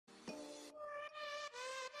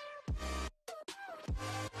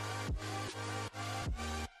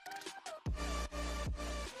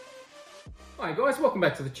Hi guys, welcome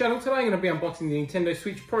back to the channel. Today I'm going to be unboxing the Nintendo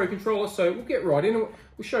Switch Pro controller, so we'll get right in. We'll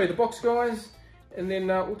show you the box, guys, and then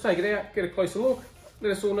we'll take it out, get a closer look.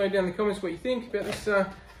 Let us all know down in the comments what you think about this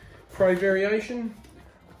Pro variation.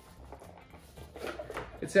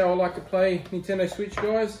 It's how I like to play Nintendo Switch,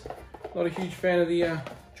 guys. Not a huge fan of the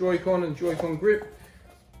Joy-Con and Joy-Con grip,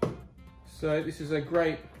 so this is a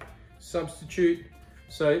great substitute.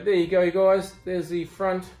 So there you go, guys. There's the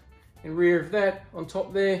front and rear of that. On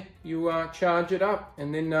top there, you charge it up,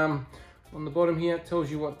 and then on the bottom here it tells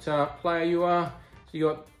you what player you are. So you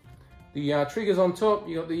got the triggers on top,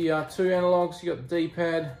 you got the two analogs, you got the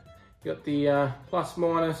D-pad, you got the plus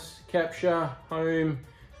minus, capture, home,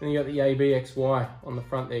 and you got the A, B, X, Y on the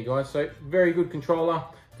front there, guys. So very good controller.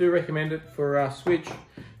 Do recommend it for Switch.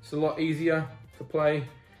 It's a lot easier to play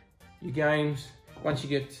your games once you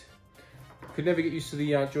get. Could never get used to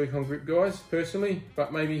the Joy-Con grip, guys, personally,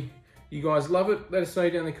 but maybe you guys love it. Let us know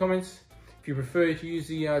down in the comments if you prefer to use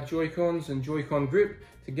the Joy-Cons and Joy-Con grip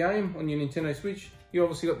to game on your Nintendo Switch. You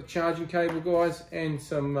obviously got the charging cable, guys, and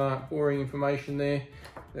some boring information there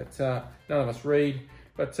that none of us read.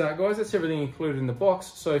 But guys, that's everything included in the box.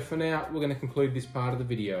 So for now, we're going to conclude this part of the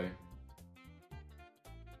video.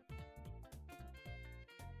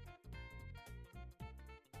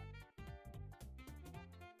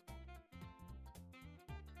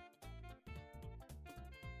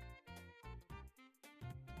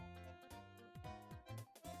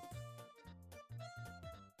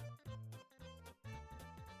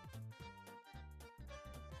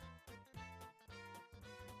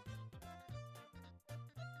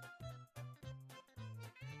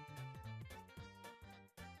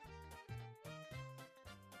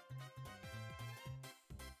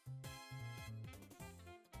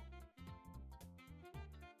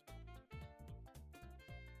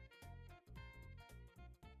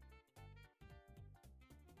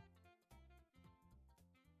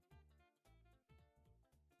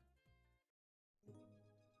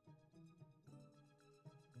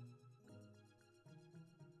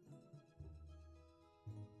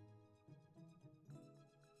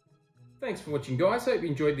 Thanks for watching, guys. Hope you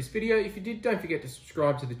enjoyed this video. If you did, don't forget to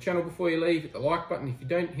subscribe to the channel before you leave. Hit the like button. If you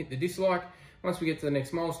don't, hit the dislike. Once we get to the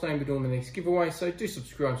next milestone, we're doing the next giveaway. So do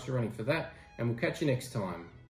subscribe if you're running for that. And we'll catch you next time.